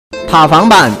塔防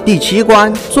版第7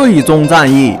关最终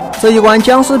战役。这一关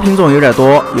僵尸品种有点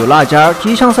多，有辣椒、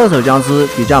机枪射手僵尸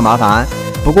比较麻烦，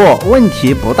不过问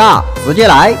题不大，直接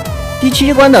来。第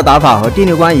7关的打法和第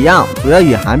6关一样，主要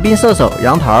以寒冰射手、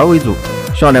杨桃为主。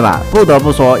兄弟们，不得不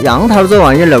说，杨桃这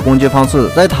玩意儿的攻击方式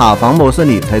在塔防模式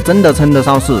里才真的称得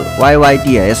上是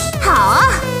YYDS。好啊！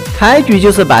开局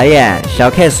就是白眼小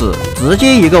case， 直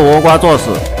接一个倭瓜作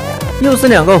死，又是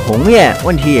2个红眼，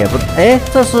问题也不……哎，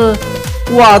这是……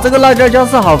哇，这个辣椒僵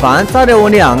尸好烦，炸掉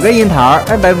我2个樱桃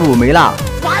，250没了，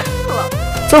烦死了！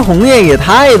这红眼也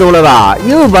太多了吧，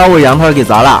又把我杨桃给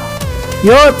砸了。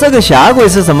哟，这个侠鬼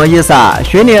是什么意思啊？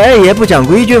学你二爷不讲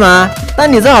规矩吗？但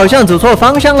你这好像走错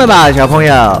方向了吧，小朋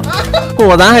友，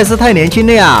果然还是太年轻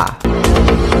了呀！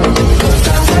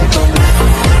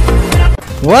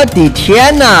我的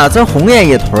天哪，这红眼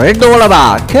也忒多了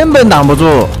吧，根本挡不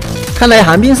住。看来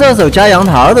寒冰射手加杨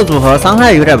桃的组合伤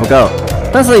害有点不够，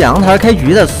但是杨桃开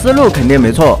局的思路肯定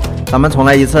没错。咱们重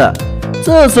来一次，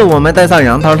这次我们带上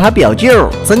杨桃他表舅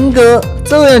真哥，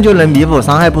这样就能弥补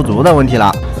伤害不足的问题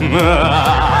了。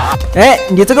哎，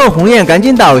你这个红眼赶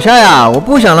紧倒下呀！我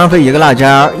不想浪费一个辣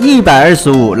椒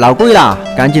，125老贵了，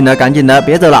赶紧的，赶紧的，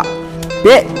别走了，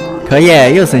别，可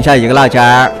以，又省下一个辣椒。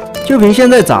就凭现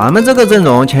在咱们这个阵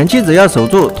容，前期只要守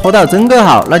住，拖到真哥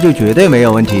好，那就绝对没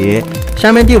有问题。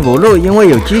下面第5路因为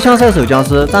有机枪射手僵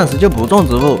尸，暂时就不种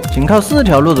植物，仅靠4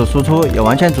条路的输出也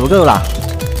完全足够了。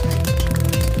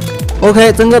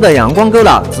OK， 真哥的阳光够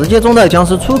了，直接种在僵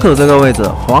尸出口这个位置，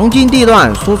黄金地段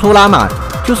输出拉满。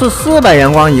就是400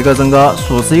阳光一个真哥，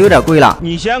属实有点贵了。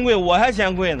你嫌贵，我还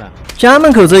嫌贵呢。家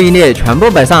门口这一列全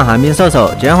部摆上寒冰射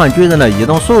手，减缓巨人的移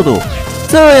动速度。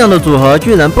这样的组合，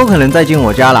巨人不可能再进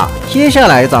我家了。接下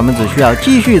来咱们只需要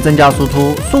继续增加输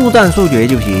出，速战速决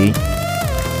就行。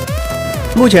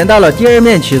目前到了第2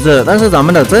面旗帜，但是咱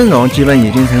们的阵容基本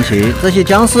已经成型，这些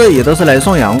僵尸也都是来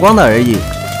送阳光的而已。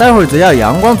待会儿只要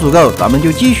阳光足够，咱们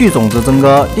就继续种植真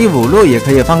哥。第5路也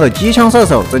可以放个机枪射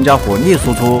手，增加火力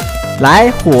输出。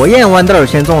来，火焰豌豆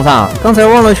先种上，刚才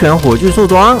忘了选火炬树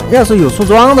桩，要是有树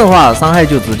桩的话，伤害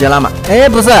就直接拉满。哎，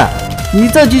不是，你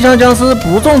这机枪僵尸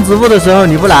不种植物的时候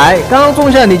你不来，刚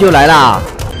种下你就来了，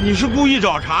你是故意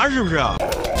找茬是不是？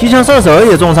机枪射手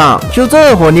也种上，就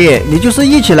这火力，你就是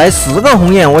一起来10个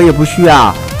红眼我也不虚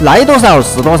啊，来多少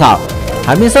死多少。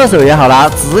寒冰射手也好啦，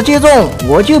直接种，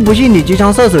我就不信你机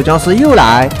枪射手僵尸又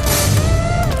来。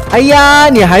哎呀，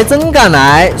你还真敢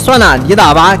来！算了，你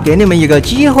打吧，给你们一个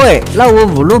机会。那我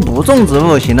5路不种植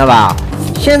物行了吧？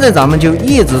现在咱们就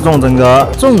一直种真哥，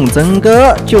种真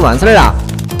哥就完事了。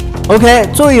OK，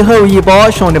 最后一波，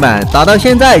兄弟们，打到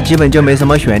现在基本就没什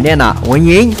么悬念了，稳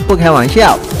赢，不开玩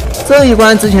笑。这一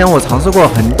关之前我尝试过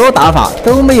很多打法，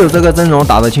都没有这个阵容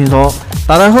打得轻松。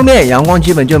打到后面阳光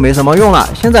基本就没什么用了，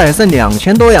现在还剩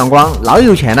2000多阳光，老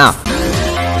有钱了。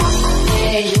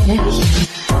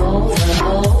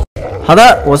好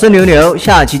的，我是牛牛，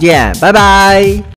下期见，拜拜。